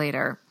 hours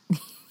later.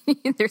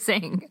 They're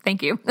saying,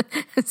 thank you.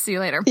 See you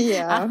later.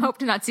 Yeah. I hope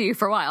to not see you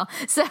for a while.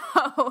 So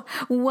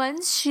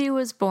once she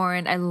was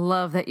born, I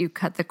love that you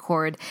cut the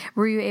cord.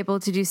 Were you able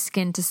to do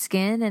skin to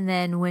skin? And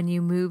then when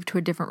you moved to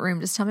a different room,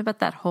 just tell me about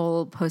that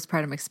whole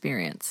postpartum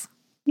experience.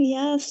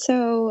 Yeah,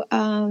 so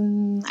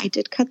I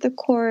did cut the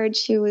cord.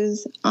 She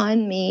was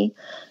on me.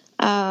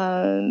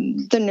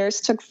 The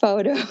nurse took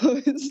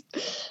photos.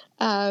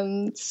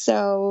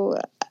 So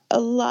a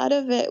lot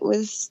of it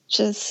was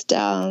just,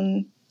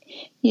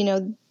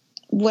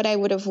 what I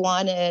would have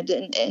wanted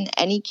in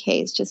any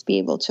case, just be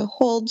able to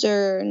hold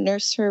her,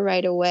 nurse her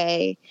right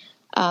away.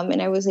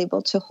 And I was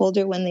able to hold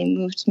her when they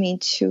moved me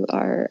to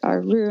our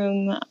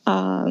room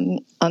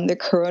on the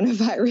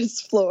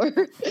coronavirus floor.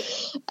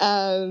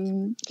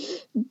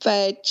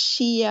 But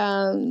she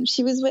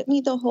was with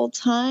me the whole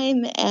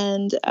time,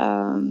 and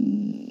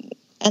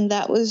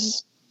that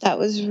was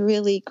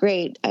really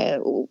great.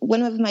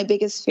 One of my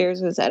biggest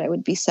fears was that I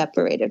would be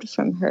separated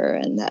from her,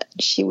 and that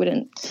she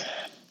wouldn't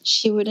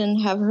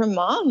have her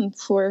mom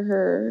for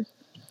her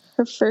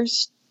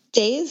first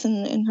days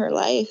in her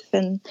life.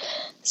 And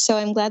so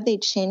I'm glad they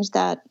changed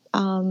that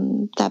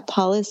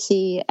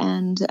policy.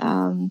 And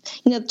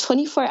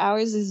 24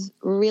 hours is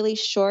really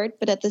short,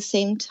 but at the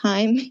same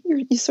time,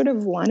 you sort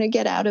of want to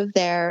get out of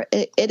there.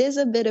 It is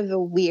a bit of a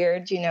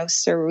weird,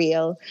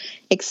 surreal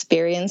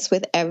experience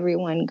with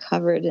everyone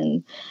covered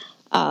in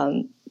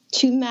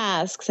 2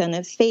 masks and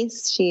a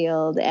face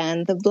shield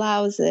and the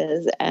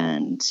blouses,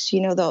 and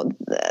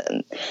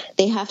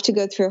they have to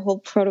go through a whole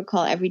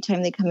protocol every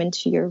time they come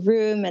into your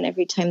room, and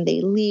every time they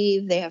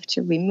leave they have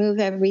to remove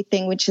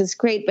everything, which is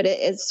great, but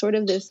it's sort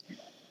of this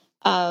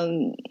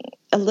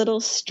a little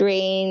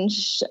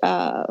strange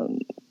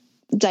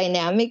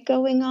dynamic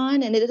going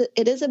on, and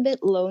it is a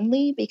bit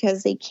lonely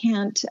because they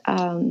can't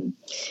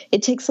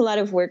it takes a lot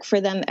of work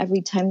for them every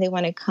time they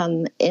want to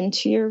come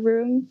into your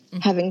room,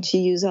 having to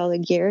use all the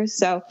gear.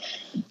 So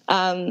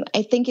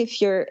I think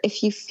if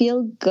you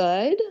feel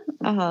good,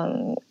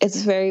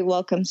 it's very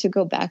welcome to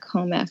go back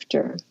home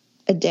after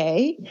a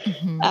day.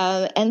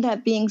 And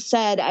that being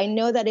said, I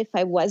know that if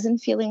I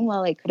wasn't feeling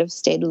well, I could have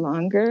stayed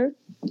longer.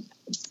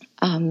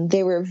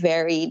 They were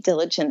very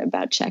diligent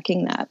about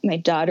checking that. My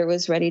daughter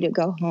was ready to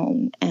go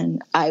home,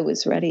 and I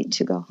was ready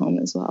to go home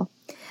as well.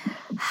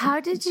 How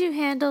did you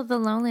handle the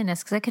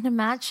loneliness? Because I can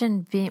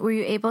imagine were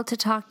you able to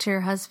talk to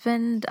your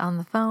husband on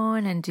the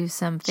phone and do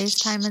some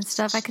FaceTime and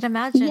stuff? I can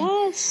imagine.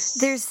 Yes.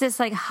 There's this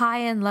like high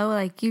and low,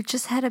 like you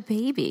just had a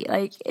baby,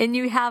 and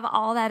you have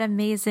all that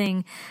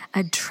amazing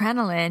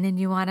adrenaline, and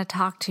you want to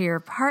talk to your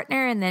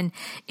partner, and then,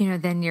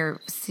 then you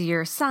see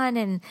your son,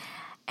 and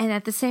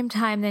at the same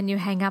time, then you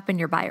hang up and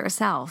you're by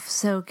yourself.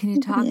 So can you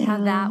talk how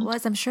that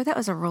was? I'm sure that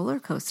was a roller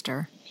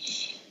coaster.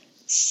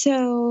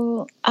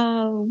 So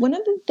one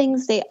of the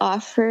things they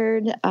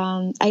offered,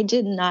 I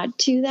did not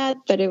do that,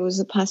 but it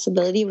was a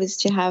possibility, was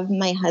to have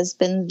my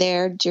husband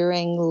there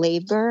during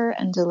labor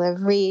and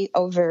delivery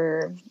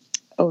over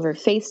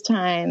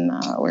FaceTime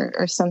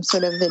or some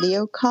sort of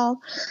video call.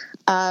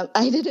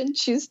 I didn't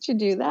choose to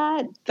do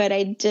that, but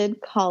I did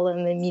call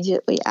him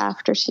immediately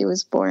after she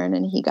was born,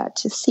 and he got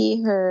to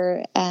see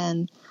her.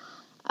 And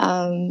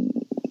it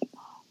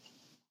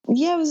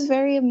was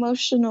very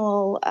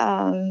emotional.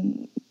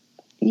 I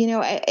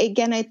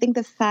think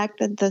the fact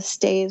that the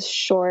stay is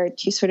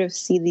short, you sort of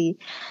see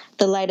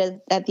the light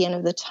at the end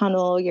of the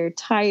tunnel. You're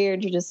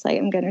tired. You're just like,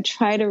 I'm going to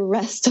try to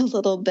rest a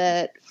little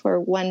bit for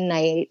one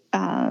night,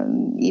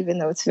 even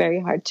though it's very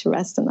hard to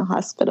rest in the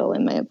hospital,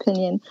 in my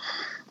opinion.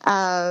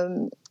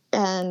 And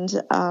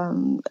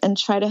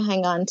try to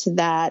hang on to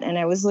that. And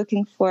I was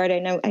looking forward.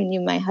 I knew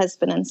my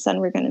husband and son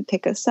were going to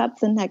pick us up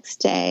the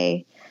next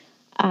day.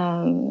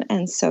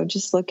 And so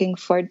just looking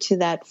forward to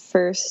that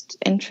first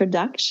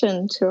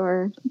introduction to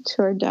our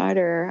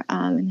daughter,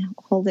 and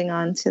holding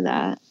on to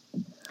that.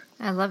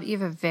 I love you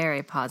have a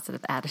very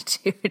positive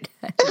attitude.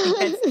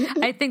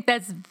 I think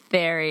that's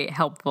very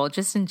helpful.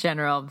 Just in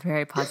general,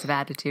 very positive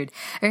attitude.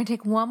 We're going to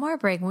take one more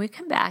break. When we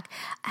come back,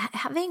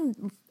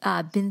 having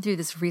been through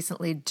this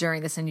recently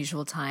during this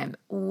unusual time,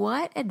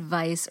 what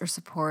advice or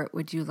support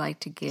would you like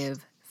to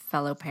give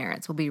fellow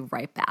parents? We'll be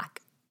right back.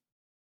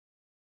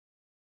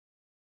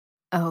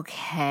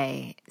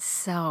 Okay,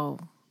 so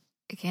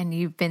again,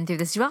 you've been through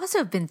this. You also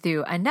have been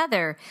through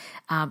another.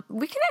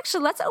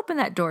 Let's open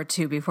that door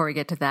too before we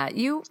get to that.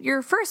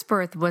 Your first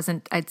birth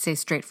wasn't, I'd say,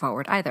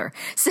 straightforward either.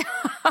 So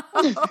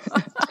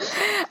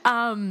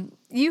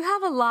you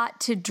have a lot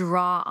to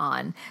draw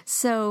on.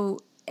 So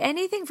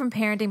anything from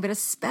parenting, but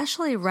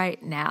especially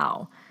right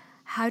now,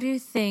 how do you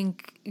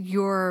think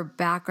your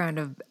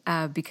background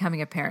of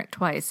becoming a parent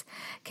twice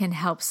can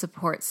help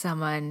support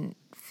someone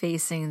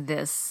facing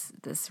this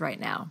right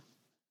now?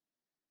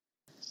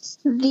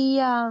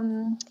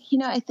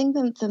 I think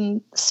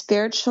the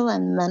spiritual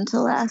and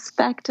mental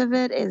aspect of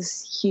it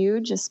is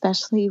huge,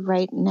 especially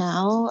right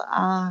now.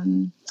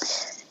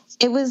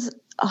 It was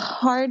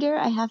harder,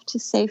 I have to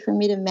say, for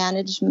me to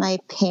manage my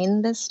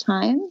pain this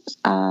time.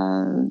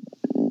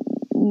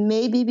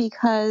 Maybe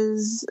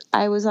because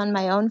I was on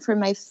my own for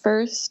my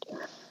first.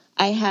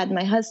 I had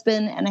my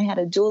husband and I had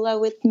a doula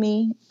with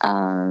me.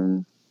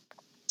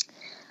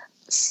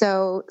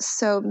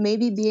 So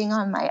maybe being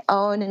on my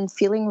own and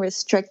feeling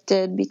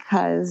restricted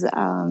because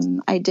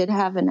I did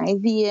have an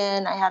IV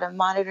in, I had a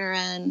monitor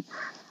in.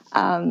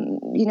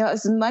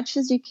 As much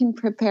as you can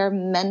prepare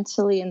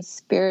mentally and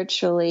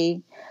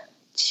spiritually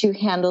to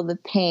handle the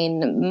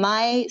pain,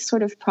 my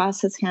sort of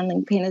process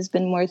handling pain has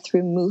been more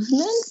through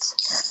movement.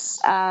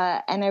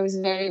 And I was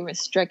very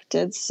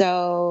restricted.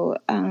 So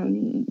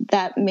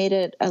that made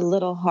it a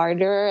little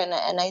harder. And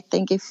I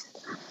think if,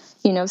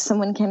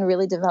 someone can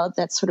really develop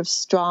that sort of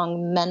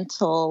strong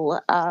mental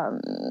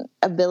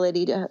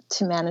ability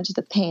to manage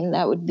the pain,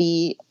 that would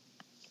be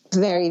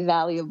very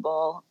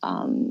valuable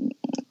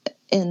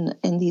in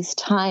these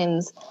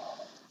times.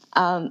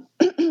 I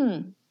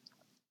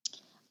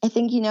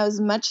think,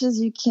 as much as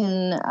you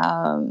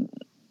can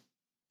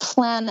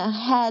plan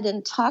ahead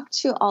and talk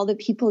to all the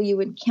people you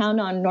would count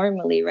on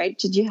normally, right?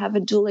 Did you have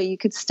a doula? You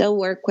could still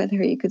work with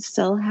her. You could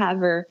still have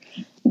her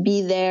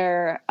be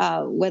there,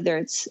 whether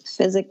it's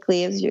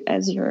physically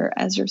as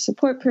your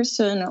support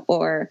person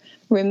or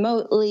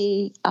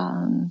remotely.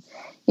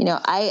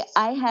 I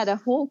had a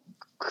whole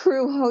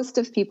host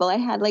of people. I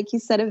had, like you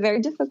said, a very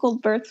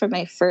difficult birth for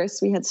my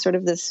first. We had sort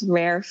of this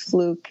rare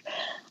fluke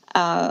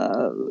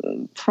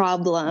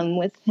problem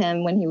with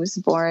him when he was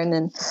born,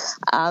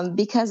 and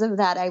because of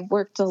that, I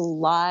worked a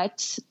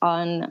lot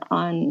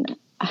on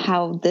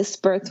how this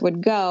birth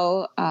would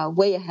go,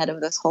 way ahead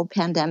of this whole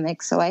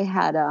pandemic. So I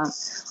had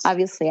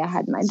obviously I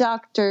had my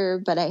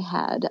doctor, but I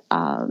had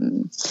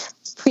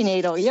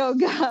prenatal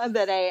yoga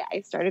that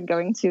I started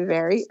going to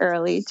very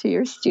early to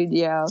your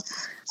studio.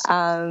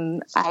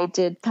 I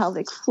did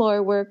pelvic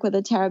floor work with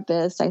a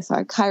therapist. I saw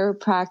a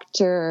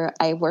chiropractor.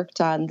 I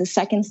worked on the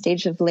second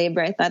stage of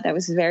labor. I thought that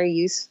was very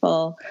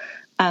useful.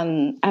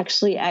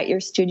 Actually, at your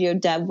studio,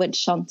 Deb, with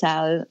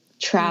Chantal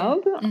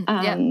Traub.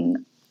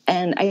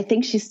 And I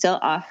think she still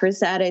offers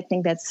that. I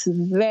think that's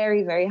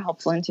very, very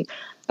helpful into,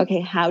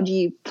 okay, how do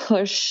you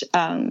push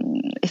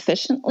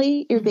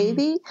efficiently your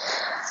baby?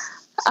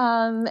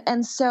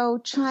 And so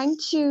trying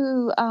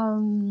to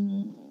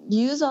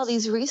use all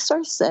these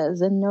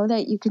resources and know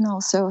that you can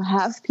also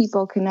have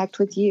people connect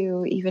with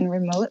you even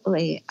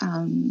remotely,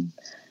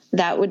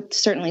 that would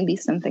certainly be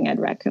something I'd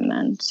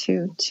recommend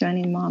to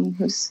any mom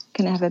who's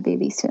going to have a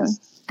baby soon.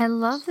 I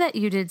love that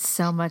you did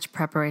so much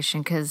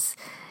preparation because,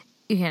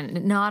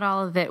 again, not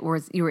all of it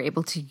was you were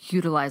able to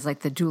utilize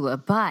like the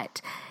doula,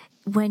 but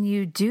when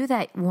you do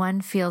that,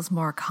 one feels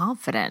more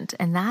confident,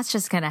 and that's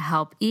just going to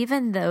help,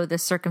 even though the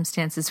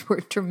circumstances were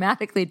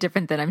dramatically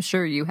different than I'm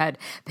sure you had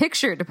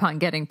pictured upon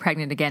getting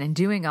pregnant again and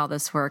doing all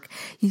this work.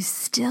 You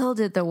still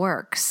did the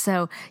work.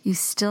 So you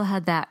still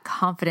had that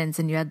confidence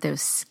and you had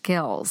those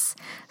skills.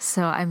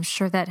 So I'm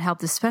sure that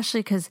helped,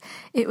 especially because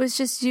it was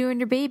just you and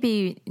your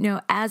baby,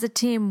 as a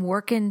team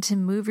working to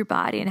move your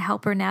body and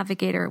help her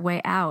navigate her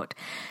way out.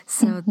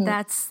 So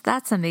that's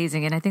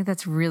amazing. And I think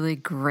that's really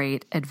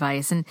great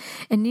advice. And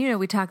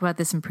we talk about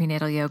this in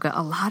prenatal yoga.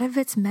 A lot of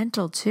it's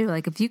mental too.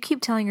 Like if you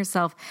keep telling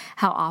yourself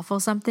how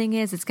awful something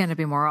is, it's going to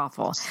be more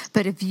awful.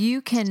 But if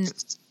you can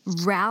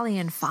rally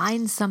and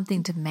find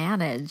something to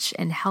manage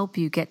and help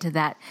you get to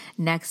that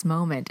next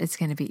moment, it's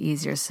going to be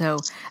easier. So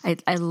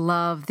I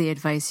love the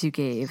advice you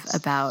gave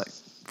about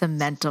the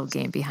mental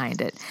game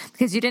behind it,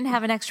 because you didn't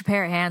have an extra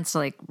pair of hands to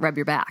like rub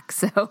your back.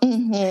 So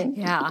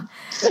yeah.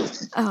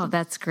 Oh,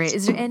 that's great.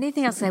 Is there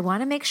anything else? I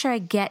want to make sure I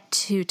get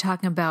to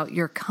talking about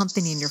your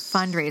company and your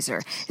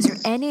fundraiser. Is there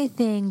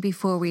anything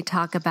before we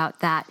talk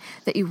about that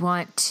you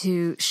want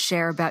to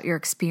share about your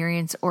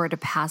experience or to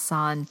pass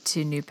on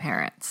to new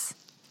parents?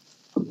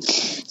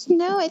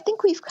 No, I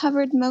think we've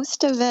covered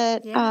most of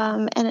it.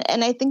 Yeah.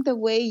 And I think the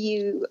way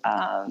you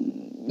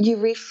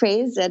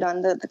rephrase it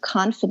on the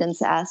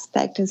confidence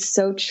aspect is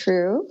so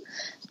true.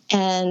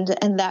 And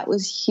that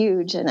was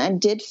huge. And I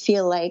did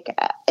feel like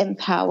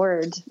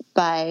empowered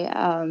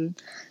by,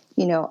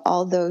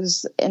 all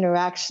those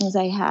interactions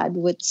I had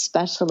with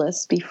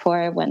specialists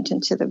before I went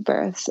into the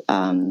birth.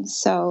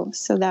 So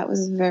that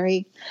was a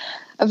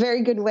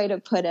very good way to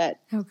put it.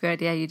 Oh,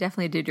 good. Yeah, you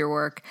definitely did your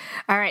work.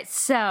 All right.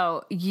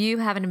 So you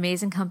have an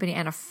amazing company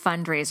and a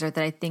fundraiser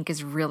that I think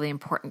is really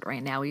important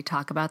right now. Will you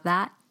talk about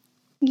that?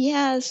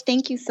 Yes,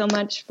 thank you so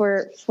much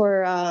for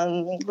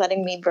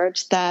letting me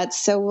broach that.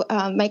 So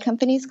my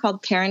company is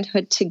called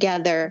Parenthood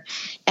Together,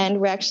 and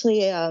we're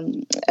actually a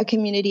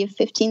community of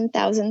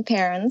 15,000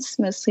 parents,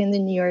 mostly in the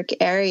New York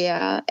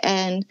area.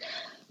 And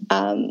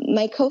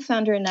my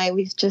co-founder and I,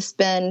 we've just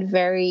been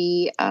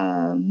very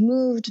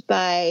moved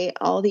by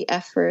all the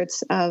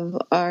efforts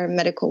of our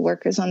medical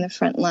workers on the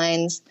front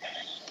lines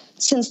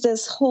since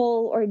this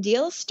whole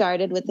ordeal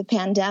started with the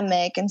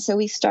pandemic. And so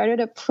we started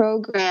a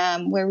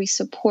program where we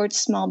support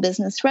small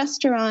business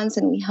restaurants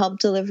and we help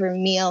deliver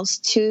meals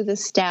to the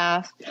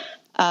staff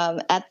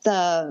at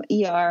the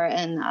ER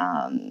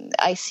and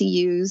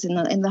ICUs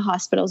in the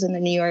hospitals in the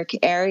New York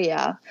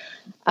area.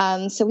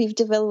 So we've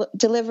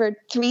delivered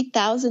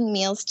 3,000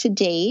 meals to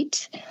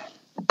date.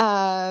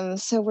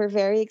 So we're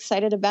very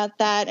excited about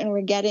that, and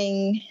we're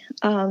getting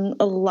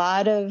a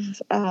lot of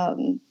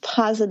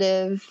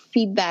positive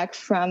feedback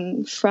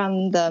from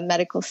the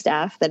medical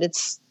staff that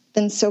it's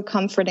been so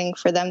comforting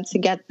for them to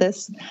get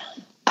this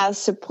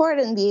support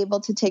and be able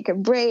to take a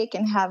break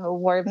and have a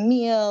warm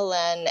meal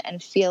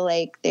and feel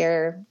like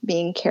they're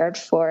being cared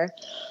for.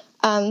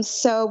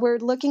 So we're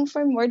looking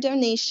for more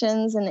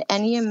donations, and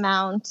any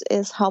amount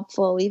is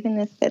helpful, even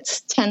if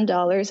it's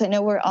 $10. I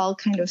know we're all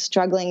kind of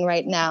struggling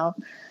right now.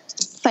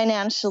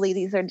 Financially,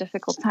 these are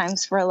difficult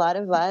times for a lot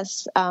of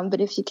us.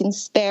 But if you can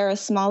spare a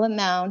small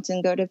amount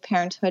and go to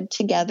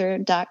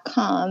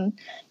parenthoodtogether.com,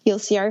 you'll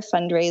see our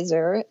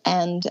fundraiser,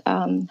 and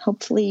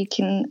hopefully you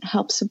can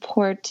help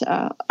support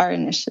our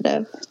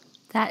initiative.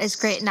 That is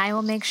great. And I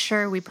will make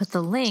sure we put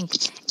the link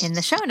in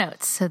the show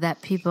notes so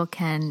that people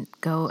can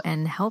go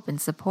and help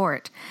and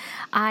support.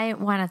 I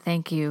want to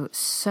thank you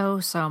so,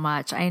 so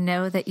much. I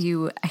know that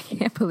I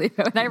can't believe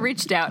it. When I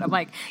reached out, I'm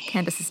like,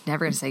 Candace is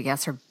never going to say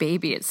yes. Her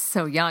baby is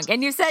so young.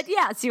 And you said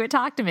yes. You would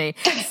talk to me.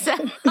 So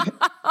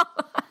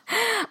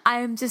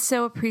I'm just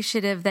so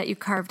appreciative that you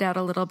carved out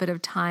a little bit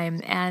of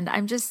time. And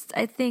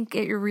I think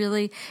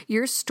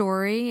your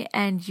story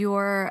and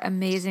your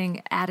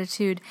amazing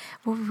attitude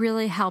will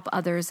really help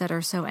others that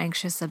are so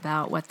anxious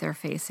about what they're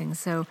facing.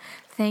 So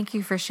thank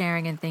you for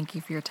sharing, and thank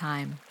you for your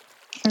time.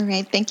 All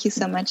right. Thank you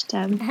so much,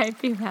 Deb.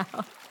 Be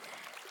well.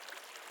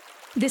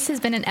 This has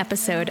been an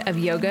episode of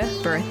Yoga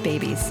Birth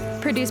Babies,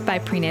 produced by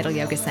Prenatal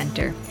Yoga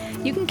Center.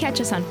 You can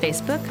catch us on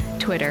Facebook,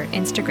 Twitter,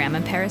 Instagram,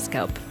 and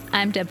Periscope.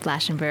 I'm Deb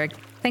Flaschenberg.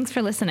 Thanks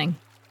for listening.